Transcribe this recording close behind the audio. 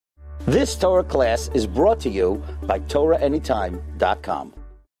This Torah class is brought to you by TorahAnytime.com.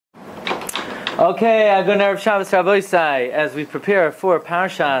 Okay, Agun Erev Shabbos Rabbi as we prepare for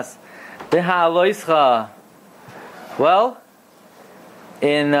Parshas Beha'aloscha. Well,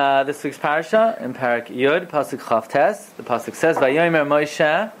 in this week's Parsha, in Parak Yud, Pasuk Chavtes, the Pasuk says, Vayomer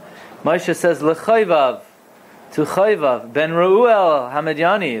Moshe, Moshe says, L'chayvav, to Chayvav, ben Reuel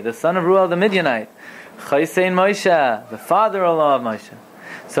HaMidyani, the son of Reuel the Midianite, Chaysein Moshe, the father-in-law of Moshe.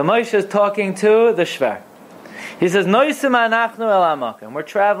 So Moshe is talking to the Shver. He says, Noisim anachnu el hamakom. We're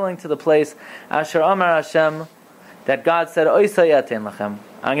traveling to the place Asher Amar Hashem, that God said, Oisai yaten lachem.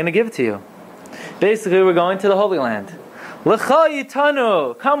 I'm going to give it to you. Basically, we're going to the Holy Land. L'cha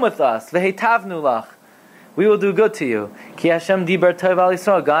yitanu, come with us. V'heitavnu lach. We will do good to you. Ki Hashem diber tov al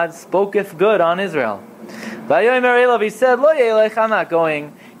Yisro. God spoketh good on Israel. Vayomer elav, he said, Lo yelech, I'm not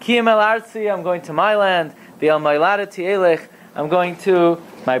going. Ki el artzi, I'm going to my land. V'el mailadati elech, I'm going to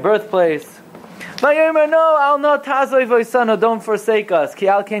my birthplace. Vayomer, no, I'll not tazoi voisano, don't forsake us. Ki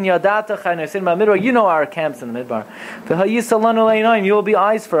al ken yadata chaynos in midbar. You know our camps in the midbar. V'hayisalanu leinoim, you will be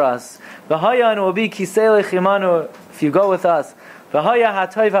eyes for us. V'hayan will be kiselech imanu, if you go with us. V'haya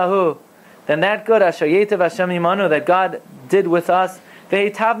hatoiv hahu, then that good asher yetev Hashem imanu, that God did with us,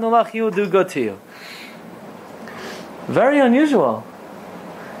 v'heitavnu lach, he will do good to you. Very unusual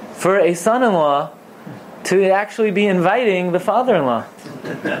for a son-in-law to actually be inviting the father-in-law.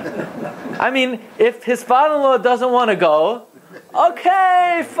 I mean, if his father-in-law doesn't want to go,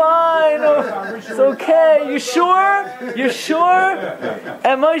 okay, fine, it's okay, you sure? You sure?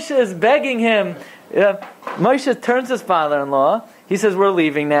 And Moshe is begging him. Moshe turns to his father-in-law, he says, we're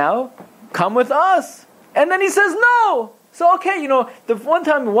leaving now, come with us. And then he says, no! So okay, the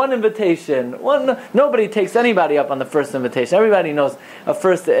one invitation, nobody takes anybody up on the first invitation. Everybody knows a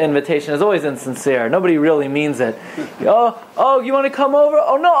first invitation is always insincere. Nobody really means it. Oh, you want to come over?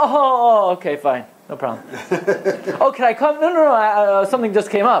 Oh no, oh, okay, fine, no problem. Oh, can I come? No, something just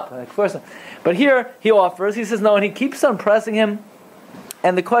came up. Of course, but here he offers. He says no, and he keeps on pressing him.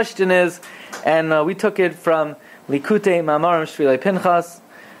 And the question is, and we took it from Likutei Mamarim Shvilei Pinchas.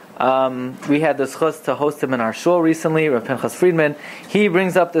 We had the schus to host him in our shul recently, Rav Pinchas Friedman. He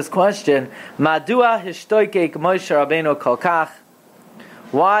brings up this question: Madua hishtoikek Moshe Rabbeinu kol kach?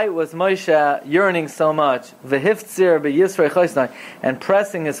 Why was Moshe yearning so much? V'hiftzir b'Yisro chosnai, and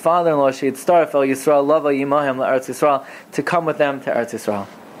pressing his father-in-law She'id Starf el Yisrael lava yimahem la'Eretz Yisrael, to come with them to Eretz Yisrael.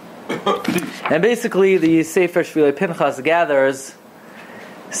 And basically, the Sefer Shvilei Pinchas gathers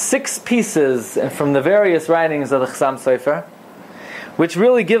 6 pieces from the various writings of the Chasam Sofer, which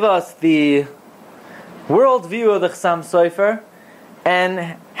really give us the worldview of the Chasam Sofer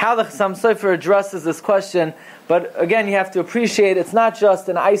and how the Chasam Sofer addresses this question. But again, you have to appreciate it's not just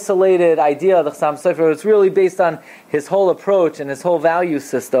an isolated idea of the Chasam Sofer, it's really based on his whole approach and his whole value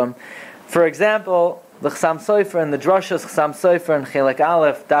system. For example, the Chasam Sofer in the Drashas Chasam Sofer in Chelek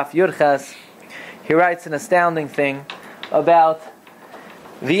Aleph, Daf Yurches, he writes an astounding thing about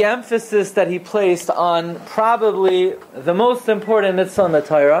the emphasis that he placed on probably the most important mitzvah in the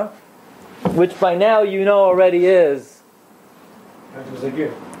Torah, which by now you know already is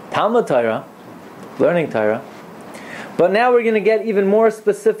Talmud Torah, learning Torah. But now we're going to get even more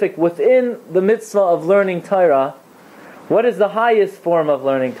specific within the mitzvah of learning Torah. What is the highest form of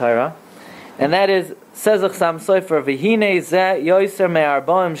learning Torah? And that is, says the Chasam Sofer, V'hinei zeh yoser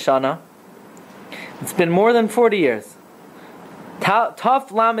me'arbaim shana. It's been more than 40 years.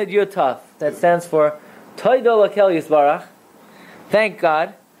 Taf Lamed Yutaf, that stands for Toido Lakel Yisbarach. Thank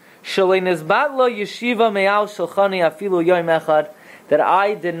God. Shalei Nizbat Lo Yeshiva Me'al Shulchani Afilu Yom Echad, that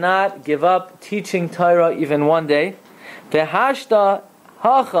I did not give up teaching Torah even one day. V'hashta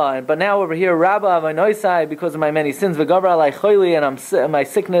Hacha, but now over here, Rabba Avanoisai, because of my many sins, V'gabra Alai Choyli, and my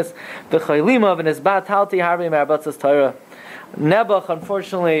sickness, V'choylima V'nizbat Halti Harbi Me'arbatzas Torah. Nebuch,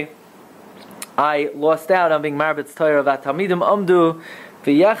 unfortunately, I lost out on being Marbitz Torah. V'atamidim amdu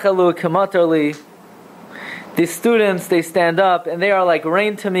v'yachalu kamatarli. The students, they stand up and they are like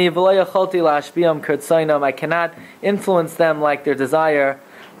rain to me. V'lo yacholti la'ashbiyam kertzainam. I cannot influence them like their desire.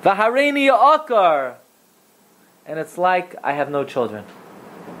 V'hareini ya'akar. And it's like I have no children.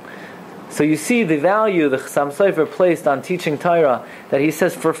 So you see the value the Chasam Sofer placed on teaching Torah. That he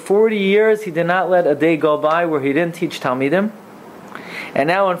says for 40 years he did not let a day go by where he didn't teach Talmidim. And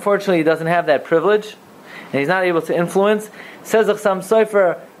now, unfortunately, he doesn't have that privilege, and he's not able to influence. Says the Chasam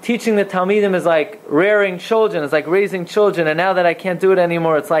Sofer, teaching the Talmidim is like rearing children, it's like raising children, and now that I can't do it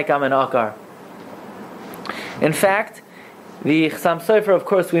anymore, it's like I'm an akar. In fact, the Chasam Sofer, of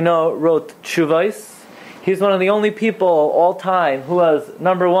course, we know, wrote Tshuvos. He's one of the only people all time who was,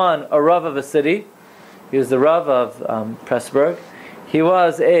 number one, a Rav of a city. He was the Rav of Pressburg. he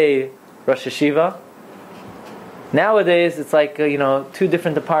was a Rosh Hashiva. Nowadays, it's like, two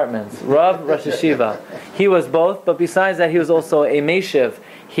different departments. Rav, Rosh Hashiva. He was both, but besides that, he was also a Meshiv.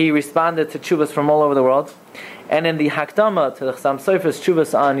 He responded to tshuvas from all over the world. And in the Hakdama to the Chasam Sofer's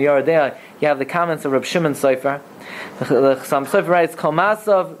tshuvas on Yerodea, you have the comments of Reb Shimon Sofer. The Chasam Sofer writes, Kol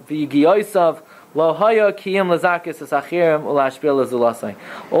masav v'yigiyosav lo haya kiyim lazakis esachirim ulashbil lezulasai.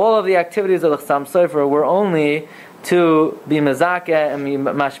 All of the activities of the Chasam Sofer were only to be mezakeh and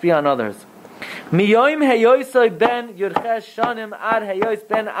mashpi on others. Miyoim heyoisai ben yurches shanim ad heyois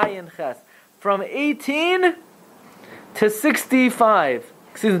ben ayin ches. From 18 to 65.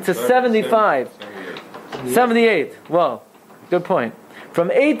 Excuse me, to 75. 78. Whoa, good point. From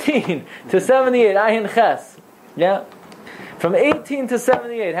 18 to 78, ayin ches. Yeah? From 18 to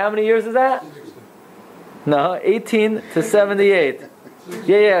 78, how many years is that? No, 18 to 78.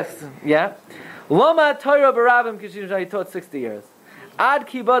 Yeah. Loma Torah barabim kishim, he taught 60 years. Ad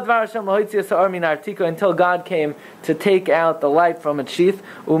kibad var Hashem lahotzi sa'ar min artika, until God came to take out the light from its sheath.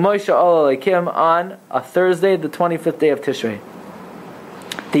 U'Moshe ol Elokim on a Thursday, the 25th day of Tishrei.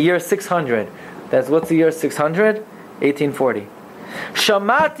 The year 600. What's the year 600? 1840.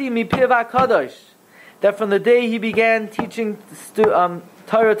 Shamati mipiv HaKadosh. That from the day he began teaching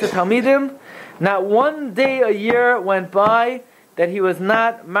Torah to Talmidim, not one day a year went by that he was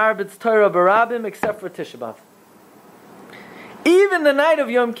not marbitz Torah barabim except for Tisha B'Av. Even the night of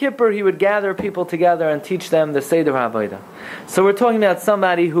Yom Kippur, he would gather people together and teach them the Seder HaAvodah. So we're talking about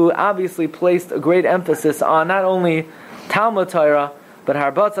somebody who obviously placed a great emphasis on not only Talmud Torah, but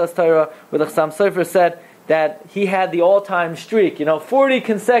Harbatzas Torah, where the Chasam Sofer said that he had the all-time streak, 40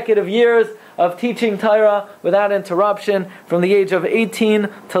 consecutive years of teaching Torah without interruption from the age of 18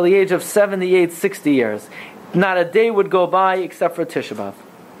 till the age of 78, 60 years. Not a day would go by except for Tisha B'Av.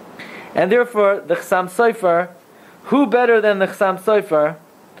 And therefore, the Chasam Sofer, who better than the Chasam Sofer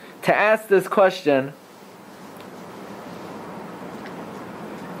to ask this question?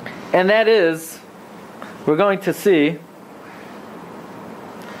 And that is, we're going to see,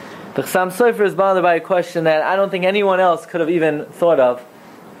 the Chasam Sofer is bothered by a question that I don't think anyone else could have even thought of.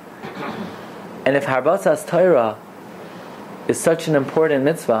 And if Harbatzas Torah is such an important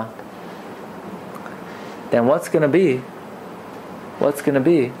mitzvah, then what's going to be when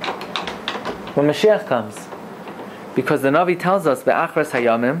Mashiach comes? Because the Navi tells us, Be'achras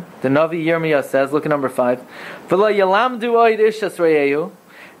Hayamim, the Navi Yirmiyah says, look at number 5, V'lo yalamdu oid ishas re'ehu,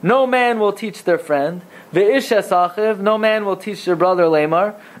 no man will teach their friend, Ve'ishas achiv, no man will teach their brother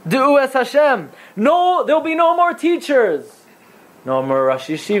Lamar, Du'u es Hashem, no, there'll be no more teachers, no more Rosh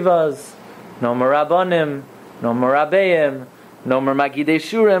Yeshivas, no more Rabbanim, no more Rabbeim, no more Magidei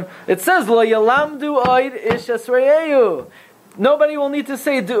Shiurim. It says, Lo yalamdu oid ishas re'ehu. Nobody will need to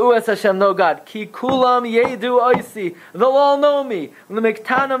say Du'u es Hashem, no God. Ki kulam yedu oisi. They'll all know me.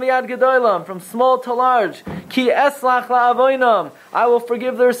 L'miktanam yad gedolam, from small to large. Ki eslach la'avoinam, I will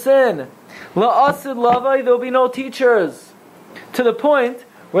forgive their sin. La'asid lavai, there'll be no teachers. To the point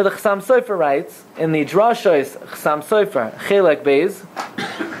where the Chasam Sofer writes in the Drashos Chasam Sofer Chelek Beis,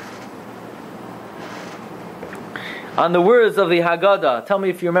 on the words of the Haggadah. Tell me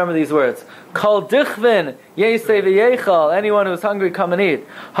if you remember these words. Kol dichvin yesei v'yechal. Anyone who's hungry, come and eat.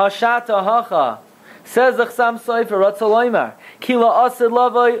 Hashata hacha. Says the Chasam Sofer, Ratzaloimar. Ki la'asid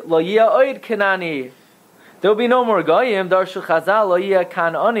lavai lo yia oid kenani. There will be no more goyim. Darshu chazal lo yia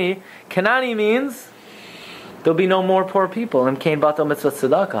kanani. Kanani means there will be no more poor people. And kain batal mitzvah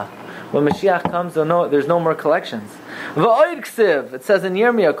tzedakah. When Mashiach comes, there's no more collections. V'oid ksiv, it says in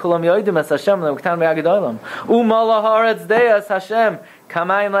Yirmiyah, Kulam yoidim es Hashem l'muktan v'yagedolim. U'mala haaretz de'es Hashem,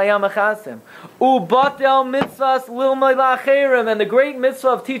 kamayim la'yam achasim. U'batel mitzvahs lilmay la'acherim, and the great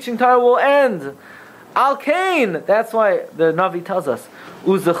mitzvah of teaching Torah will end. Al kain, that's why the Navi tells us,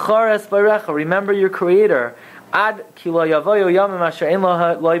 U'zechar es barecha, remember your Creator. Ad ki lo yavoyu yamim asher ein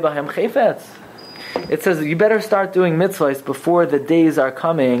lo bahem chayfetz. It says you better start doing mitzvahs before the days are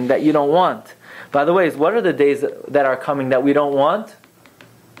coming that you don't want. By the way, what are the days that are coming that we don't want?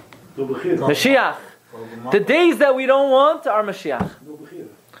 Mashiach. The days that we don't want are Mashiach.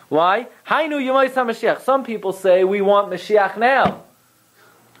 Why? Hainu Yemais HaMashiach. Some people say we want Mashiach now.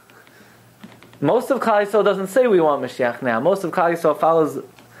 Most of Klal Yisrael doesn't say we want Mashiach now. Most of Klal Yisrael follows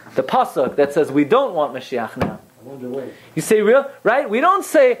the pasuk that says we don't want Mashiach now. You say real? Right? We don't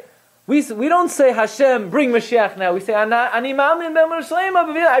say Hashem, bring Mashiach now. We say, I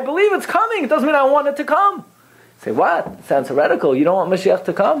believe it's coming. It doesn't mean I want it to come. You say, what? It sounds heretical. You don't want Mashiach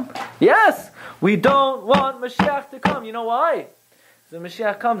to come? Yes, we don't want Mashiach to come. You know why? When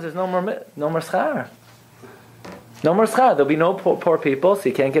Mashiach comes, there's no more schar. No more schar. There'll be no poor people, so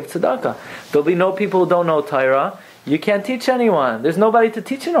you can't give tzedakah. There'll be no people who don't know Torah. you can't teach anyone. There's nobody to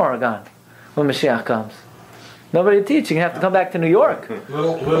teach in Oregon when Mashiach comes. Nobody to teach. You have to come back to New York.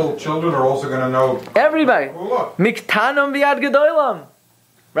 Little children are also going to know. Everybody. Oh, Miktanam v'yad gedolam.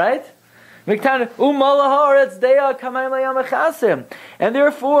 Right? Miktanam umala haaretz deya kamayim layam chasim. And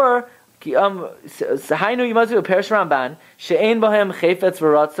therefore, hainu yimazu perish Ramban she'ein bahem chayfetz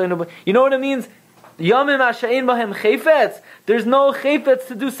v'ratzon. You know what it means? Yamim ha'she'ein bahem chayfetz. There's no chayfetz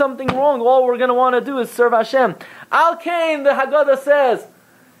to do something wrong. All we're going to want to do is serve Hashem. Al kain, the Haggadah says,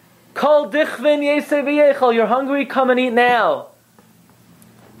 Kol dichvin yesei v'yechol. You're hungry? Come and eat now.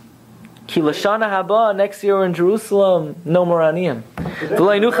 Ki l'shana haba, next year we're in Jerusalem, no more aniyim.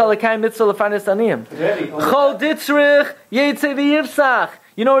 V'lo yinuchal l'kayim mitzvah l'fanis aniyim. Chol ditzrich yesei v'yivsach.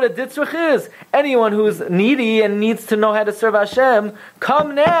 You know what a ditzrich is? Anyone who's needy and needs to know how to serve Hashem,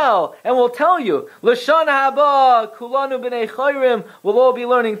 come now, and we'll tell you. L'shana haba, kulanu b'nei chayrim, we'll all be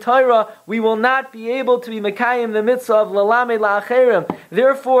learning Torah. We will not be able to be mekayim the mitzvah of l'lamed la'acherim.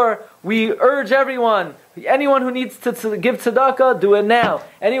 Therefore, we urge everyone, anyone who needs to give tzedakah, do it now.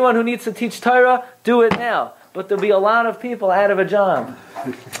 Anyone who needs to teach Torah, do it now. But there'll be a lot of people out of a job.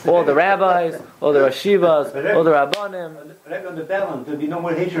 All the rabbis, all the Rashivas, all the Rabbanim. On the balance, there'll be no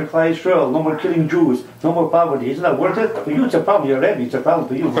more hatred of Klal Yisrael, no more killing Jews, no more poverty. Isn't that worth it? For you, it's a problem. You're Rebbe, it's a problem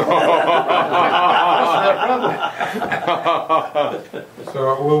for you. That's not a problem.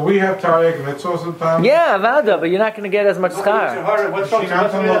 So, will we have Tariq Mitzvah sometime? Yeah, Vada, but you're not going to get as much schar.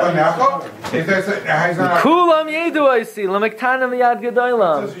 Kulam yedu oisi, lemektanam yad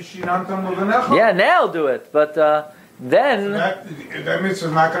gedolam. Yeah, now do it, but then that mitzvah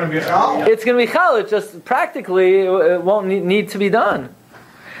is not going to be chal. It's going to be chal. It's just practically it won't need to be done.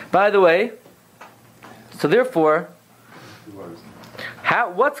 By the way, so therefore,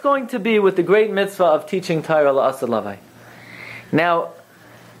 what's going to be with the great mitzvah of teaching Torah la'asad lavai? Now,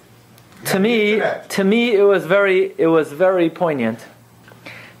 to me, it was very poignant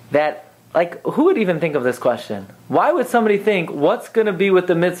that, like, who would even think of this question? Why would somebody think, what's going to be with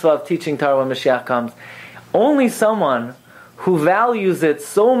the mitzvah of teaching Torah when Mashiach comes? Only someone who values it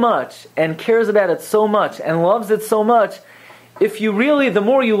so much and cares about it so much and loves it so much. If you really, the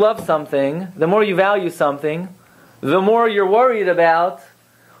more you love something, the more you value something, the more you're worried about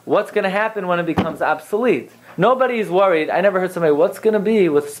what's going to happen when it becomes obsolete. Nobody's worried. I never heard somebody, what's going to be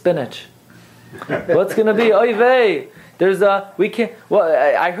with spinach? What's going to be? Oy vey.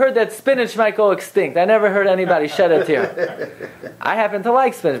 I heard that spinach might go extinct. I never heard anybody shed a tear. I happen to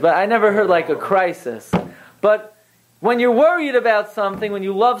like spinach, but I never heard like a crisis. But when you're worried about something, when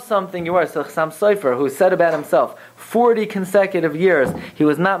you love something, you are. So Chasam Sofer, who said about himself, 40 consecutive years, he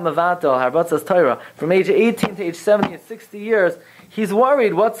was not mevatel, harbatzas Torah. From age 18 to age 70 and 60 years, he's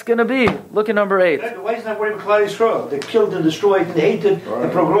worried what's going to be. Look at number 8. Why is that worried about Klal Yisrael? They killed and destroyed and hated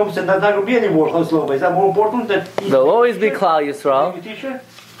and pogroms, and that's not going to be any more. Is that more important than... There'll always be Klal Yisrael.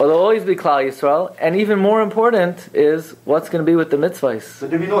 There'll always be Klal Yisrael. And even more important is what's going to be with the mitzvahs.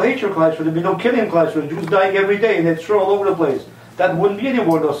 But there'll be no hatred Klal Yisrael. There'll be no killing Klal Yisrael. Jews dying every day and it's all over the place. That wouldn't be any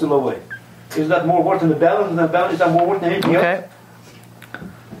more still away. Is that more worth than the balance? Is that more worth than anything else?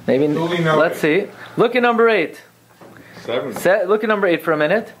 Maybe. Let's see. Look at number 8. 7. Look at number 8 for a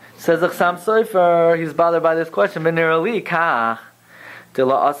minute. Says Chasam Sofer, he's bothered by this question. V'nirali kach de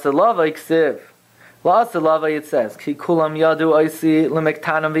la'asad lavai ksiv. La'asad lavai, it says, ki kulam yadu oisi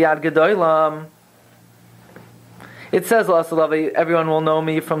lemektanam v'yad gedolam. It says la'asad lavai, everyone will know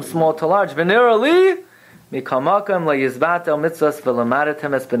me from small to large. V'nirali mikamakam la'yizbatel mitzvahs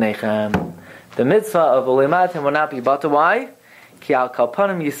v'lamadatem es b'neichem. The mitzvah of ulimatem will not be but why? Ki al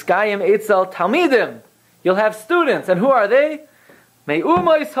kalpanim yiskayim etzel talmidim. You'll have students, and who are they?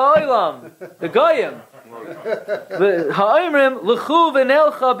 Me'umais ha'ilam, the goyim. Ha'imrim l'chu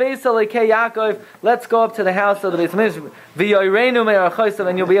v'nelcha beis alekei Yaakov. Let's go up to the house of the Beis Midrash. V'yoreinu me'archaisav,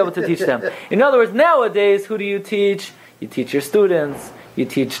 and you'll be able to teach them. In other words, nowadays, who do you teach? You teach your students. You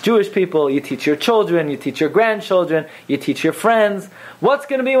teach Jewish people, you teach your children, you teach your grandchildren, you teach your friends. What's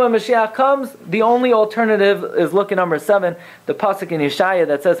going to be when Mashiach comes? The only alternative is look at number 7, the pasuk in Yeshaya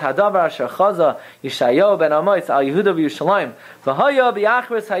that says, Hadavar asher chaza Yeshayahu ben Amois al Yehuda v'Yushalayim v'haya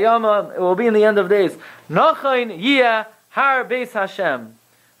b'achris hayama. It will be in the end of days. Nachain yiyah har beis Hashem.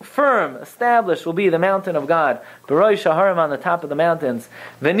 Firm, established will be the mountain of God. B'roi shaharim, on the top of the mountains.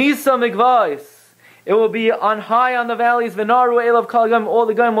 V'nisa migvais. It will be on high on the valleys. V'naru elav kol gam. All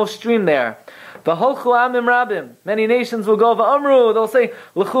the gam will stream there. V'holchu amim rabim. Many nations will go. V'amru. They'll say,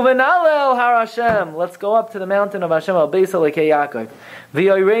 L'chu v'nalel har Hashem. Let's go up to the mountain of Hashem. Al beis alekei Yaakov.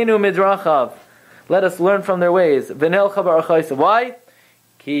 V'yoreinu midrachav. Let us learn from their ways. V'nelcha b'archaisav. Why?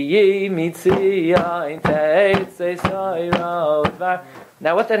 Ki yi mitziyayin te'etzei shayra.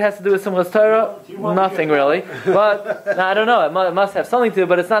 Now, what that has to do with Simchas Torah? Nothing really. But I don't know. It must have something to do.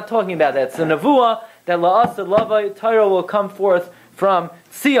 But it's not talking about that. It's a nevuah that la'asad lavai Torah will come forth from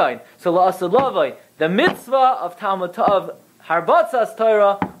Tzion. So la'asad lavai, the mitzvah of Talmud of Harbatzas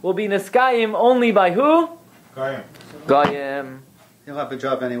Torah will be niskayim only by who? Goyim. He'll have a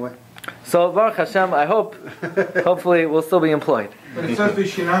job anyway. So Baruch Hashem, I hope, hopefully, we'll still be employed. But it says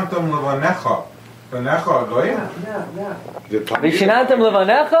Vishinantam Levanecha. Levanecha Goyim? Vishinantam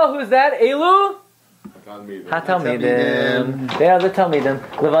Levanecha, who's that? Elu? HaTalmidim. They are the Talmidim.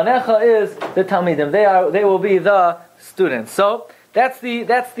 Levanecha is the Talmidim. They will be the students. So that's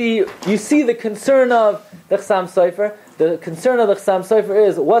the you see the concern of the Chasam Sofer. The concern of the Chasam Sofer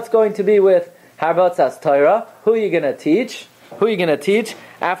is what's going to be with Harbatzas Torah. Who are you going to teach? Who are you going to teach?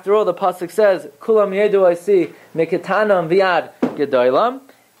 After all, the pasuk says, "Kulam yedu I see mikitanam viad gedolam,"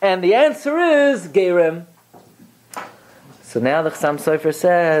 and the answer is Gerim. So now the Chasam Sofer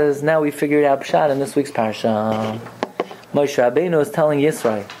says, now we figured out Pshat in this week's Parsha. Moshe Rabbeinu is telling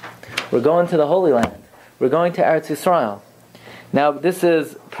Yisro, we're going to the Holy Land. We're going to Eretz Yisrael. Now this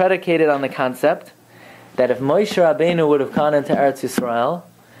is predicated on the concept that if Moshe Rabbeinu would have gone into Eretz Yisrael,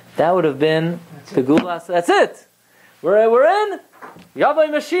 that would have been the Gulas. That's it. We're in Yavai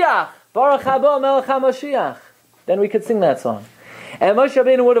Mashiach. Baruch haba Melech HaMashiach. Then we could sing that song. And Moshe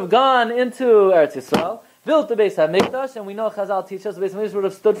Rabbeinu would have gone into Eretz Yisrael, built the Beis HaMikdash, and we know Chazal teaches us the Beis HaMikdash would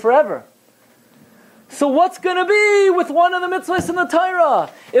have stood forever. So what's going to be with one of the mitzvahs in the Torah?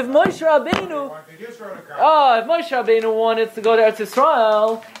 If Moshe Rabbeinu wanted to go to Eretz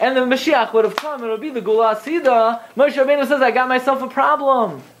Yisrael, and the Mashiach would have come, it would be the Gula Asida, Moshe Rabbeinu says, I got myself a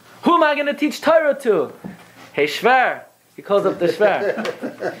problem. Who am I going to teach Torah to? Hey Shver. He calls up the Shver.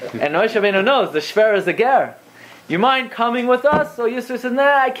 And Moshe Rabbeinu knows the Shver is a ger. You mind coming with us? So Yisro says,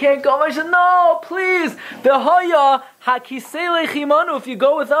 nah, I can't go. Moshe said, no, please. V'hoya ha-kisei lechimanu, if you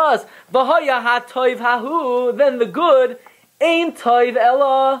go with us. V'hoya ha-toiv ha-hu, then the good ain't toiv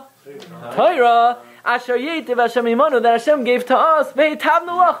ella Torah. Asher yetiv Hashem imanu, that Hashem gave to us. Ve'itavnu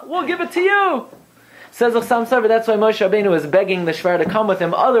lach, we'll give it to you. Says the Chasam Sofer, that's why Moshe Rabbeinu is begging the Shver to come with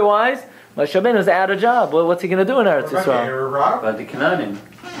him. Otherwise, Moshe Rabbeinu is out of job. Well, what's he going to do in Eretz Yisrael? About the Canaanim.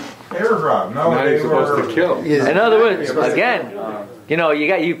 No, they were supposed to kill. In other words, again,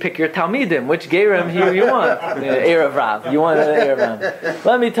 you pick your Talmidim. Which Gerim here you want? Erev Rav. You want the Erev Rav.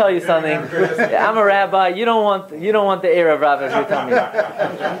 Let me tell you something. I'm a rabbi. You don't want the Erev Rav as your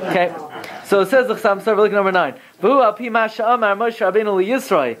Talmidim. Okay. So it says the Chasam Sofer, look at number 9. V'hu al pi ma she'amar Moshe Rabbeinu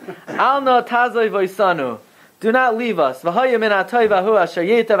liYisro, al na tazoi v'isanu. Do not leave us. V'hoya min ha'toiv hahu asher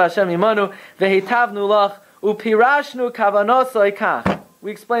yetav Hashem imanu v'hitavnu lach u'pirashnu kavanosoi kach. We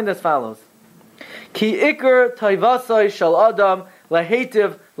explained as follows. Ki ikar toivasoi shel adam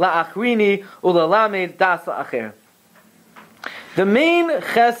lahetiv la'achrini u'lalamed das la'acher. The main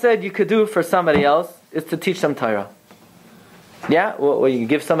chesed you could do for somebody else is to teach them Torah. Yeah? Well, you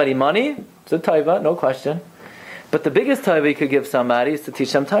give somebody money, it's a taiva, no question. But the biggest taiva you could give somebody is to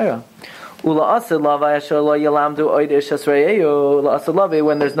teach them Torah. When there's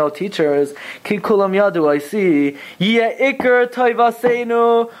no teachers,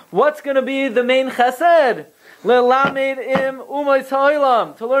 what's going to be the main chesed? To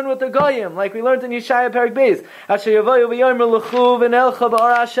learn with the goyim, like we learned in Yeshaya Perek Beis.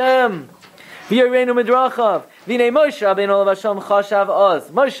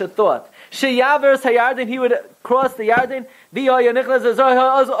 Moshe thought he would cross the Yarden. Moshe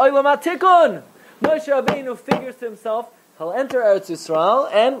Rabbeinu figures to himself, he'll enter Eretz Yisrael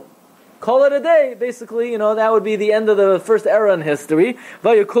and call it a day. Basically, that would be the end of the first era in history.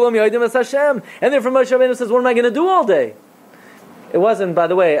 And then from Moshe Rabbeinu says, what am I going to do all day? It wasn't, by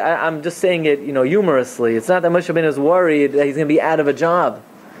the way, I'm just saying it, humorously. It's not that Moshe Rabbeinu is worried that he's going to be out of a job.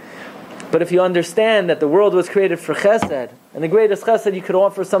 But if you understand that the world was created for chesed, and the greatest chesed you could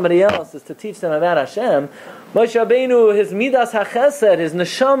offer somebody else is to teach them about Hashem, Moshe Rabbeinu, his midas hachesed, his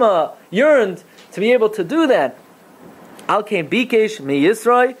neshama, yearned to be able to do that. Al kein bikesh mi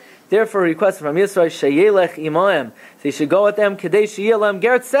Yisro, therefore requested from Yisro, sheyelech imoem, so he should go with them, kedei sheyelem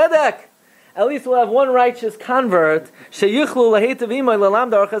ger tzedek. At least we'll have one righteous convert, sheyichlu laheitav imoy lalam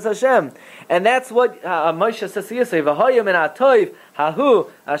darachas Hashem. And that's what Moshe says to Yisro, v'hoya min ha'toiv hahu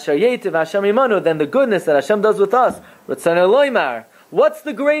asher yetiv Hashem imanu, then the goodness that Hashem does with us. Ratzon loymar. What's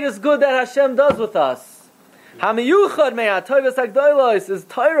the greatest good that Hashem does with us? Hamiyuchad mei ha'toivas hagdolos is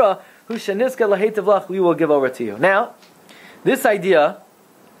Torah, hu sheniska laheitav lach, we will give over to you. Now, this idea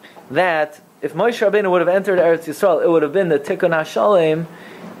that if Moshe Rabbeinu would have entered Eretz Yisrael, it would have been the Tikkun HaShalem,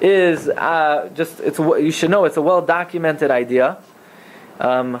 is you should know it's a well documented idea.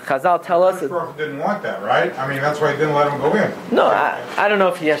 Chazal tell us. Baruch didn't want that, right? I mean, that's why he didn't let him go in. No, I don't know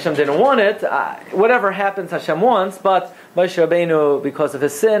if Hashem didn't want it. Whatever happens, Hashem wants. But Moshe Rabbeinu, because of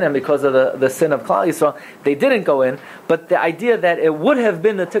his sin and because of the sin of Klal Yisrael, they didn't go in. But the idea that it would have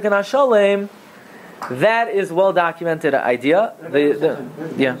been the Tikkun HaShalem, that is well documented idea.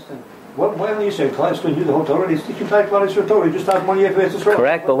 Yeah. Why don't you say Klal Yisrael knew the whole Torah? He's teaching Klal Yisrael Torah. He just has money for Yisro.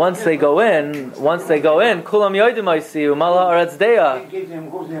 Correct, but once they go in, Kulam Yodim Aisiu, Mala Aretz Deya.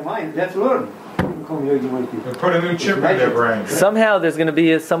 It goes in their mind. That's learn. They put a new chip in their brain. Somehow there's going to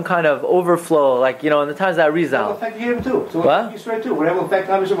be some kind of overflow, like, in the times that Rizal. It will affect Yisrael too. So what? Yisrael too. Whatever will affect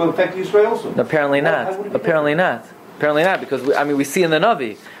Yisrael will affect Yisrael also. Apparently not. Apparently not, because we see in the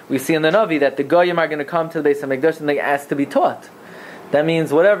Navi. We see in the Navi that the Goyim are going to come to the Beis HaMikdash and they ask to be taught. That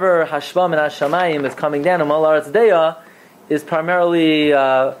means whatever Hashvam and Hashamayim is coming down, Mal Aretz Deya, is primarily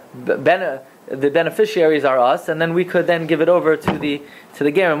the beneficiaries are us, and then we could then give it over to the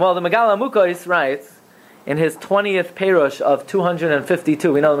Gerim. Well, the Megala Mukos writes in his 20th Perush of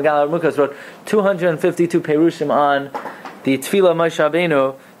 252. We know the Megala Mukos wrote 252 Perushim on the Tefillah Moshe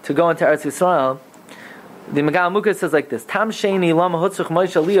Rabbeinu to go into Eretz Yisrael. The Megala Mukos says like this: Tam Sheni Lama Hutzach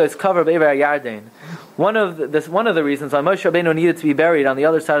Moshe Lio is covered by Yarden. One of the reasons why Moshe Rabbeinu needed to be buried on the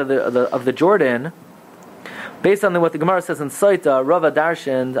other side of the Jordan, based on what the Gemara says in Saita, Rava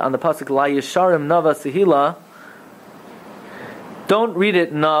Darshan on the pasuk La Yisharim Nava Sehila. Don't read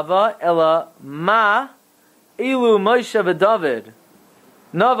it Nava, Ela Ma Ilu Moshe v'David.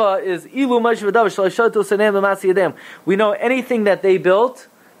 Nava is Ilu Moshe v'David Shalashatu Sanem L'Masi Yadem. We know anything that they built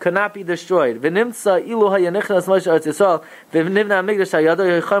could not be destroyed. V'nimtza ilu hayanichnas Moshe Eretz Yisrael v'nivna amigdash hayadav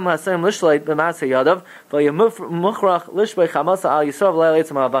yicham hasem lishleit b'maseh yadav v'yamukhrach lishbei chamasa al Yisrael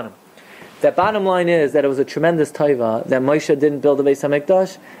v'leitzim ha'avanim. That bottom line is that it was a tremendous taiva that Moshe didn't build the Beis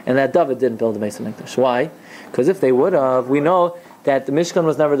HaMikdash and that David didn't build the Beis HaMikdash. Why? Because if they would have, we know that the Mishkan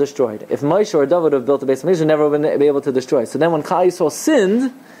was never destroyed. If Moshe or David would have built the Beis HaMikdash, they never would be able to destroy it. So then when Klal Yisrael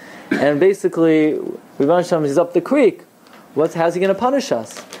sinned, and basically he's up the creek, how's he going to punish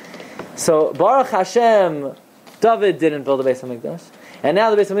us? So Baruch Hashem, David didn't build the Beis HaMikdash, and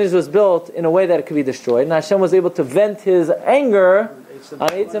now the Beis HaMikdash was built in a way that it could be destroyed, and Hashem was able to vent His anger on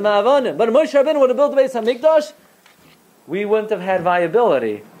Eitzim Ha'avonim. But if Moshe Rabbeinu would have built the Beis HaMikdash, we wouldn't have had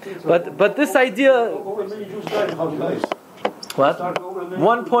viability. But this idea. What?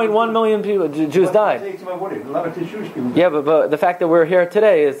 1.1 million people, Jews died. Yeah, but the fact that we're here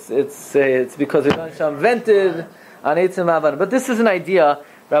today it's because Hashem vented on Eitzim Ha'avonim. But this is an idea,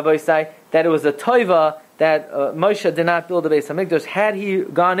 Rabbi say, that it was a toiva that Moshe did not build the Beis HaMikdash. Had he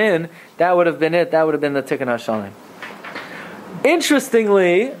gone in, that would have been it. That would have been the Tikkun HaShalem.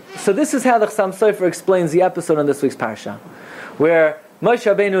 Interestingly, so this is how the Chasam Sofer explains the episode in this week's Parsha, where Moshe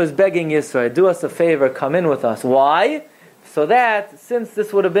Rabbeinu is begging Yisro, do us a favor, come in with us. Why? So that, since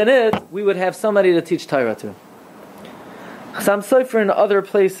this would have been it, we would have somebody to teach Torah to. Chasam Sofer in other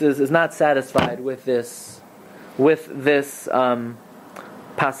places is not satisfied with this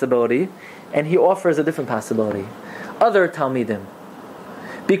possibility, and he offers a different possibility. Other Talmidim.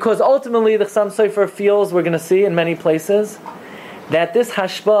 Because ultimately the Chasam Sofer feels, we're going to see in many places, that this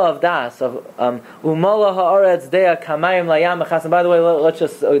hashpa of das, of umala haaretz dea kamayim layam mechasem. By the way, let's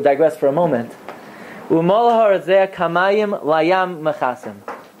just digress for a moment. Umala haaretz dea kamayim layam mechasem.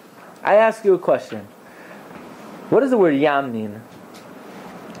 I ask you a question. What does the word yam mean?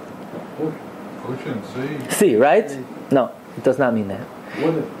 Ocean, sea. Sea, right? No, it does not mean that.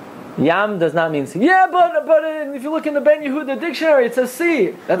 Yam does not mean sea. Yeah, but if you look in the Ben Yehuda dictionary, it says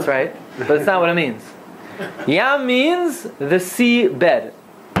sea. That's right, but it's not what it means. Yam means the sea bed,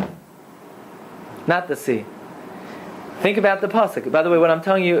 not the sea. Think about the pasuk. By the way, what I'm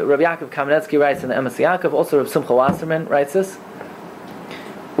telling you, Rabbi Yaakov Kamenetsky writes in the Emes Yaakov, also Rabbi Simcha Wasserman writes this.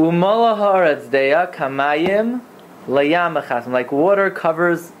 Umala haaretz dea kamayim layam mechasem. Like water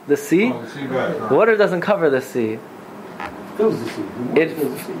covers the sea. Oh, the sea bed, right. Water doesn't cover the sea.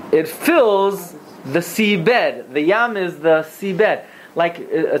 It fills the sea bed. The yam is the sea bed. Like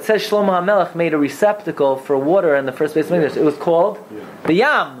it says, Shlomo HaMelech made a receptacle for water in the first Beis HaMikdash. It was called the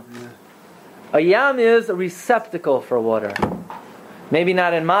yam. A yam is a receptacle for water. Maybe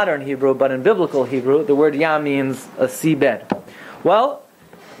not in modern Hebrew, but in biblical Hebrew, the word yam means a sea bed. Well,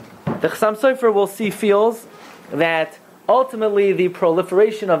 the Chasam Sofer feels that ultimately the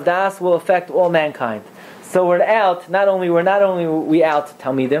proliferation of das will affect all mankind. So we're out. Not only we out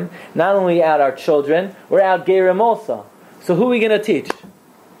Talmidim, not only out our children, we're out Gerim also. So who are we going to teach?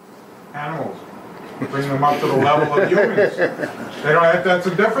 Animals. Bring them up to the level of humans. They don't have. That's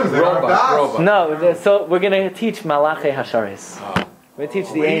a difference. They don't have das. No. So we're going to teach Malachi Hasharis. We're going to teach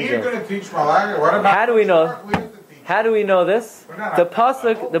the angels. You're going to teach Malachi. What about? How do we know? We have to teach How do we know this? The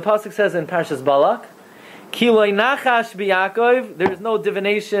pasuk says in Parshas Balak, Ki loy nachash b'Yaakov. There is no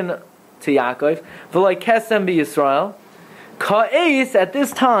divination to Yaakov. V'loy kesem b'Yisrael. Ka'es, at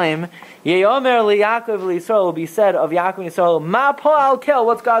this time, Ye'omer li'Yaakov li'Yisrael will be said of Yaakov and Yisrael, Ma po'al kel,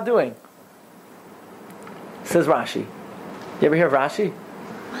 what's God doing? Says Rashi. You ever hear of Rashi?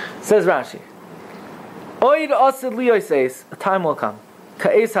 Says Rashi. Oid osid li'oiseis, a time will come.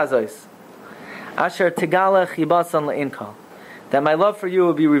 Ka'es hazois. Asher tigala chibasan le'inkal. That my love for you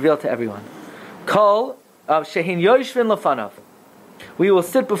will be revealed to everyone. Kol of shehin yoshvin lefanav. We will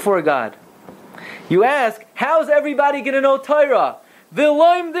sit before God. You ask, how's everybody going to know Torah?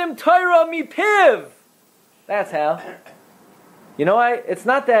 V'loimdim Torah mipiv. That's how. You know why? It's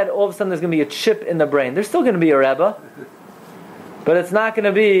not that all of a sudden there's going to be a chip in the brain. There's still going to be a Rebbe. But it's not going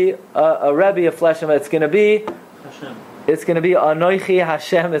to be a Rebbe of flesh and blood. It's going to be Hashem. It's going to be Anoichi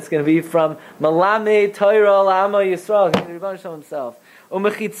Hashem. It's going to be from Malame Torah Lama Yisrael. It's going to be Rebbe himself.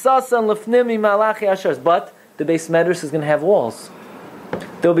 Umechitzasan lefnimi malachi ashars. But the base medrash is going to have walls.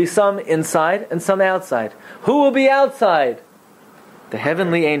 There'll be some inside and some outside. Who will be outside? The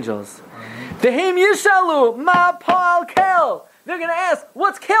heavenly angels. V'hem yishalu ma pa'al kel. They're going to ask,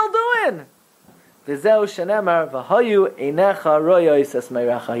 what's Kel doing? V'zeu shenemar v'hayu einecha royois es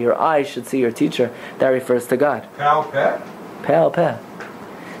meirecha. Your eyes should see your teacher. That refers to God. Pal peh? Pal peh.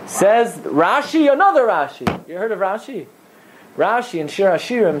 Says Rashi, another Rashi. You heard of Rashi? Rashi in Shir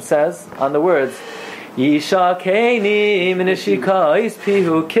HaShiurim says on the words, Yishakeni minishikais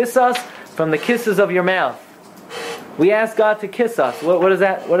pihu, kiss us from the kisses of your mouth. We ask God to kiss us. What is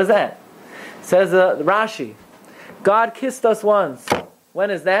that? What is that? Says Rashi, God kissed us once.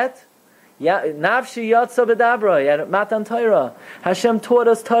 When is that? Nafshi yatsa b'dabra, matan Torah. Hashem taught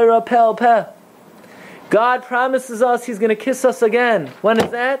us Torah pel peh. God promises us He's going to kiss us again. When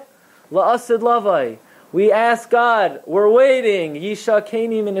is that? La'asid lavai. We ask God, we're waiting.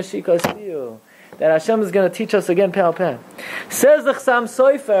 Yishakeni minashikas pihu. That Hashem is going to teach us again pel peh. Says the Chasam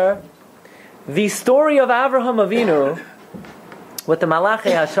Sofer, the story of Avraham Avinu with the Malachi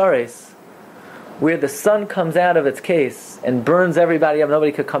Hasharis, where the sun comes out of its case and burns everybody up,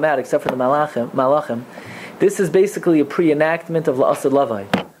 nobody could come out except for the Malachim. This is basically a pre-enactment of La'asad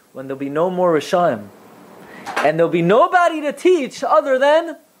Lavai, when there'll be no more Rishaim. And there'll be nobody to teach other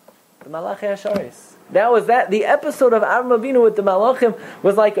than the Malachi Hasharis. That was that. The episode of Avraham Avinu with the Malachim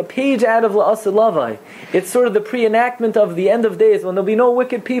was like a page out of La'asad Lavai. It's sort of the pre-enactment of the end of days, when there'll be no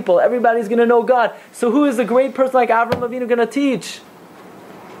wicked people. Everybody's going to know God. So who is a great person like Avraham Avinu going to teach?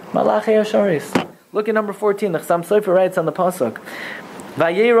 Malachi Hasharis. Look at number 14. The Chasam Sofer writes on the pasuk,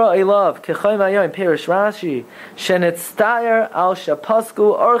 Vayera elav kechayim hayom perish Rashi shenitztayer al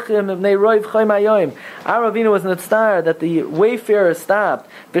shapasku orchim ibnei roiv chayim hayom. Aravina was nitztayer that the wayfarers stopped.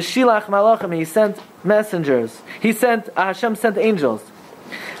 V'shilach malachim, he sent messengers. Hashem sent angels.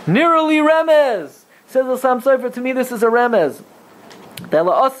 Nirali remez, says the Chasam Sofer. To me, this is a remez. That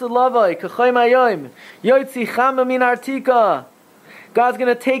la'asad lavai kechayim hayom yotzi chama min artika. God's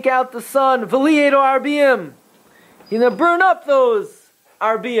going to take out the sun. V'liyedo arbiyim. He's going to burn up those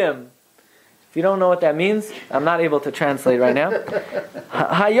arbiyim. If you don't know what that means, I'm not able to translate right now.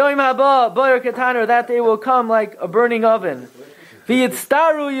 Hayoim haba, boyer ketaner, that day will come like a burning oven.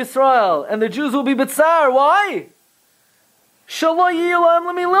 V'yitztaru Yisrael, and the Jews will be bitzar. Why? Shalo yilam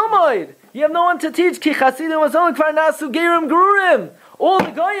lemi lilmoid. You have no one to teach. Ki chasidim was only kvar nasu gerim gururim. All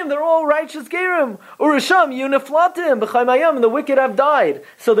the goyim, they're all righteous gerim. Urisham yuniflatim b'chaymayim, and the wicked have died.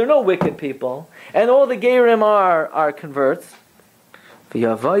 So there are no wicked people, and all the gerim are converts.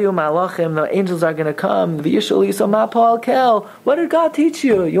 V'yavayu malachim, the angels are going to come. V'yishol yiso ma'pal kel. What did God teach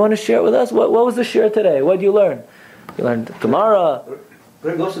you? You want to share it with us? What was the share today? What did you learn? You learned Gemara. Be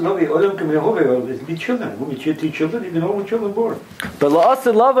children. When we teach children, even all children born. But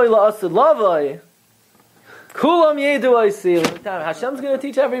la'asid lavai. Kulam yedu I see. Hashem's going to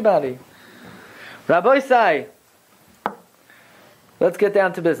teach everybody. Rabbi Sai, let's get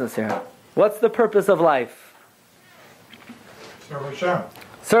down to business here. What's the purpose of life? Serve Hashem.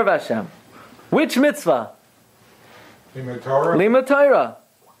 Serve Hashem. Which mitzvah? Limud Torah. Limud Torah.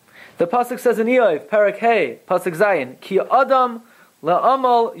 The pasuk says in Eov, Parak Hey, pasuk Zayin, Ki Adam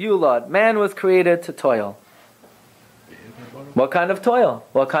la'amal yulad. Man was created to toil. What kind of toil?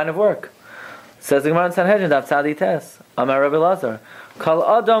 What kind of work? Says the Gemara in Sanhedrin, Daf Tzadi Tes, Amar Rabbi Lazar, Kal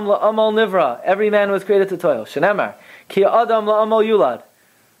Adam la'amal nivra. Every man was created to toil. Shenemar, Ki Adam la'amal yulad.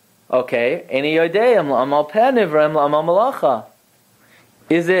 Okay, Eni yodeim la'amal peh nivra la'amal malacha.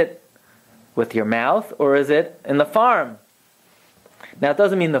 Is it with your mouth or is it in the farm? Now it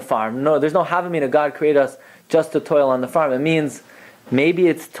doesn't mean the farm. No, there's no havamina. God created us just to toil on the farm. It means maybe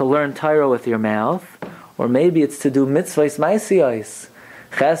it's to learn Torah with your mouth, Or maybe it's to do mitzvahs ma'asiyos,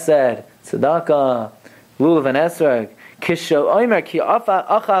 chesed, tzedakah, lulav and esrog. Kisho oimer ki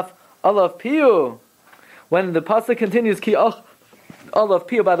achaf alav piyu. When the pasuk continues, ki alav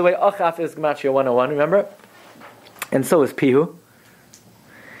piyu. By the way, achaf is Gematria 101. Remember, and so is piyu.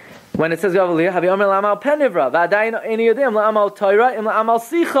 When it says is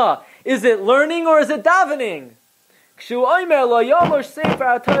it learning or is it davening?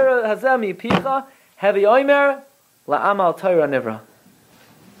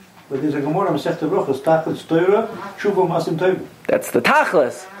 But there's a Gemara Masechta Brachos, Tachlis Torah, Shuvo Masim Torah. That's the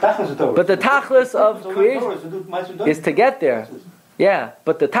tachlis. Tachlis Torah. But the tachlis of creation is to get there. Yeah,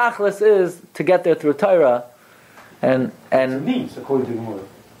 but the tachlis is to get there through Torah, and it means according to Gemara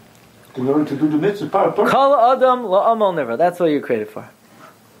to learn to do the mitzvah. Kol Adam la'amal nivra. That's what you're created for.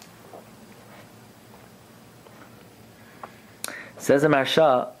 Says the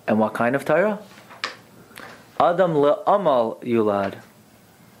Marsha, and what kind of Torah? Adam la'amal yulad.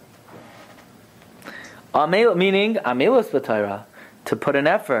 Amel, meaning amelus b'Torah, to put an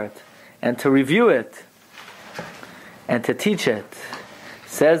effort and to review it and to teach it.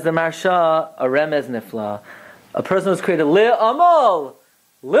 Says the Marsha, a remez nifla, a person was created li'amal,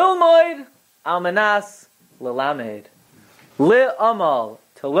 lilmoid, almanas, lilamed. Li'amal,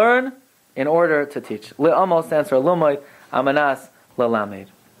 to learn in order to teach. Li'amal stands for lilmoid, almanas, lilamed.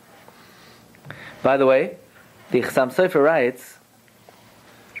 By the way, the Chasam Sofer writes,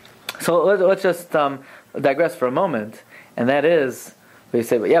 so let's just digress for a moment, and that is, we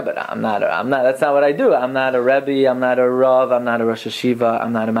say, well, yeah, but I'm not, that's not what I do. I'm not a Rebbe, I'm not a Rav, I'm not a Rosh Hashiva,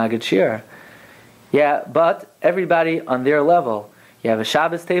 I'm not a Maggid Shiur. Yeah, but everybody on their level. You have a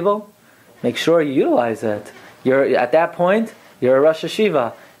Shabbos table, make sure you utilize it. You're at that point, you're a Rosh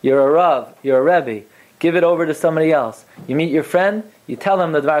Hashiva, you're a Rav, you're a Rebbe. Give it over to somebody else. You meet your friend, you tell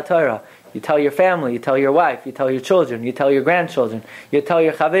them the Dvar Torah. You tell your family, you tell your wife, you tell your children, you tell your grandchildren, you tell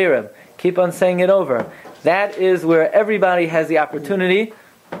your chaverim. Keep on saying it over. That is where everybody has the opportunity.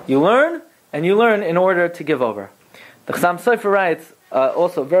 You learn, and you learn in order to give over. The Chasam Sofer writes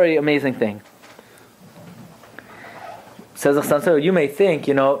also a very amazing thing. Says the Chasam Sofer, you may think,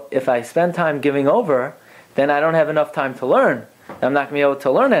 if I spend time giving over, then I don't have enough time to learn. I'm not going to be able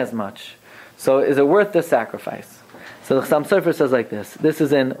to learn as much. So is it worth the sacrifice? So the Chasam Sofer says like this. This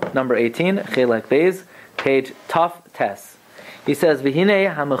is in number 18, Chelek Beis, page Taf Tes. He says,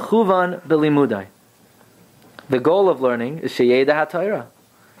 "V'hinei hamechuvan belimudai." The goal of learning is sheyeda haTorah,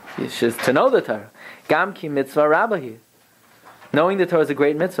 is to know the Torah. Gam ki mitzvah rabbahi. Knowing the Torah is a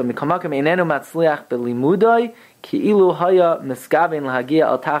great mitzvah. Mikamakim einenu matzliach belimudai ki ilu haya miskaven lahagia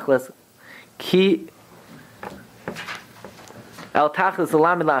al tachlis ki al tachlis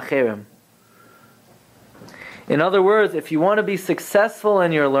alamid la'acherim. In other words, if you want to be successful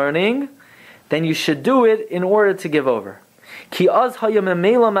in your learning, then you should do it in order to give over. Then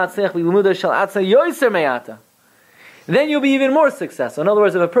you'll be even more successful. In other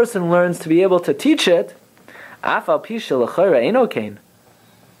words, if a person learns to be able to teach it,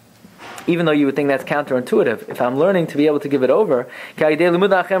 even though you would think that's counterintuitive, if I'm learning to be able to give it over, if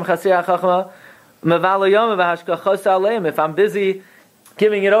I'm busy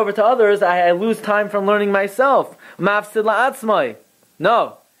giving it over to others, I lose time from learning myself.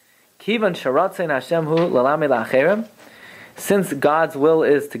 No. Since God's will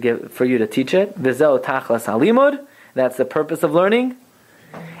is to give for you to teach it, that's the purpose of learning.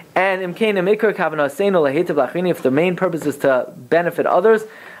 And if the main purpose is to benefit others,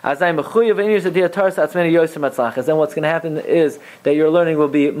 then what's going to happen is that your learning will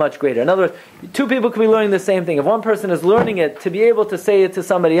be much greater. In other words, two people could be learning the same thing. If one person is learning it to be able to say it to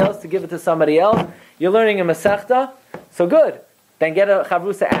somebody else, to give it to somebody else, you're learning a Masechta, so good. Then get a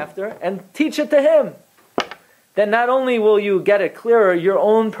Chavrusa after and teach it to him. Then not only will you get it clearer, your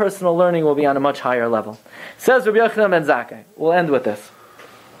own personal learning will be on a much higher level. Says Rabbi Yochanan ben Zakkai. We'll end with this.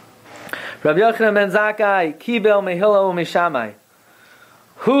 Rabbi Yochanan ben Zakkai, Kibel mehila u'mishamai.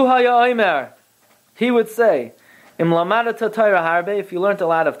 Hu haya oimer. He would say, Im lamadata Torah harbe, if you learned a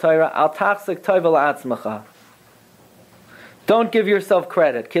lot of Torah, al tachzik tova la'atzmacha. Don't give yourself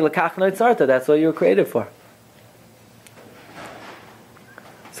credit. Ki lekach noitzarta, that's what you were created for.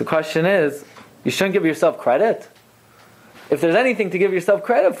 So the question is, you shouldn't give yourself credit? If there's anything to give yourself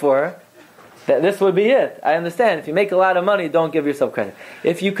credit for, that this would be it. I understand. If you make a lot of money, don't give yourself credit.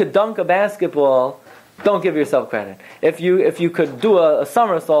 If you could dunk a basketball, don't give yourself credit. If you could do a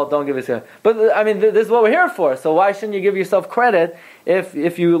somersault, don't give yourself credit. But I mean, this is what we're here for. So why shouldn't you give yourself credit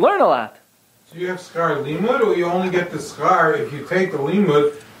if you learn a lot? So you have schar limud, or you only get the schar if you take the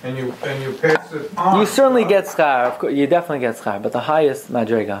limud and you pass it on? You certainly get schar. Of course, you definitely get schar. But the highest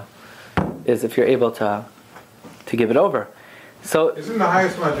madriga is if you're able to give it over. So isn't the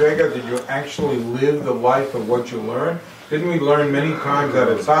highest madrega that you actually live the life of what you learn? Didn't we learn many times that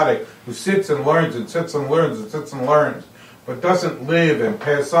a tzaddik who sits and learns and sits and learns and sits and learns, but doesn't live and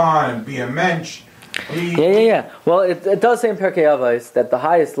pass on and be a mensch? Yeah. Well, it does say in Pirkei Avos that the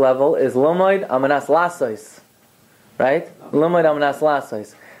highest level is Lomoid Amanas Lasois, right? Lomoid Amanas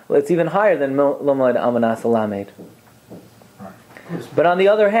Lasois. Well, it's even higher than Lomoid Amanas Alamed. But on the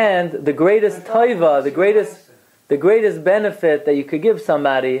other hand, the greatest taiva, the greatest benefit that you could give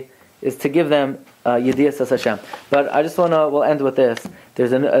somebody is to give them Yediyas Hashem. But I just we'll end with this.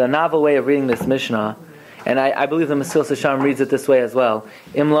 There's a novel way of reading this Mishnah, and I believe the Mesilas Hashem reads it this way as well.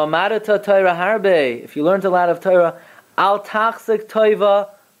 Im lamadata Torah harbe. If you learned a lot of Torah, al tachzik toiva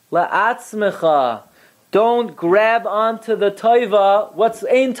la'atzmecha. Don't grab onto the toiva. What's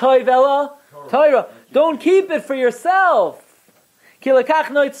ein toivela? Torah. Don't keep it for yourself. Kilakach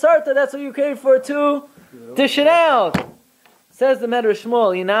noit sarta. That's what you created for to dish it out. Says the Medrash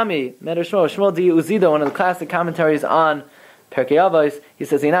Shmuel, Inami, Medrash Shmuel di Uzido, one of the classic commentaries on Pirkei Avos, he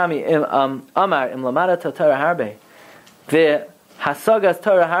says, Inami, Amar, im lamada ta Torah harbe, ve hasagas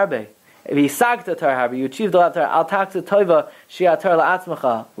Torah harbe, ve hisagta Torah harbe, you achieved a lot of Torah, al takta toiva, shia Torah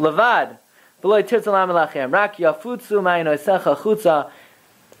la'atzmacha, levad, v'loi tirtza lam elachem, rak yafutzu ma'ino isecha chutza,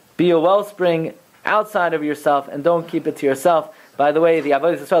 be a wellspring outside of yourself, and don't keep it to yourself. By the way, the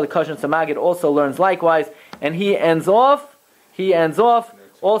Avodah Yisrael, the Machon Maggid, also learns likewise, and he ends off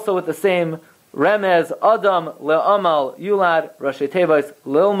also with the same remez, Adam, Le'amal, Yulad, Rashi Tevos,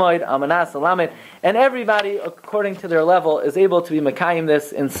 Lilmoid, Amanas, Alamed, and everybody, according to their level, is able to be Mekayim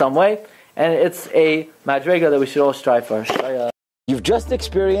this in some way, and it's a madrega that we should all strive for. You've just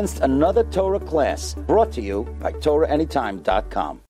experienced another Torah class brought to you by TorahAnytime.com.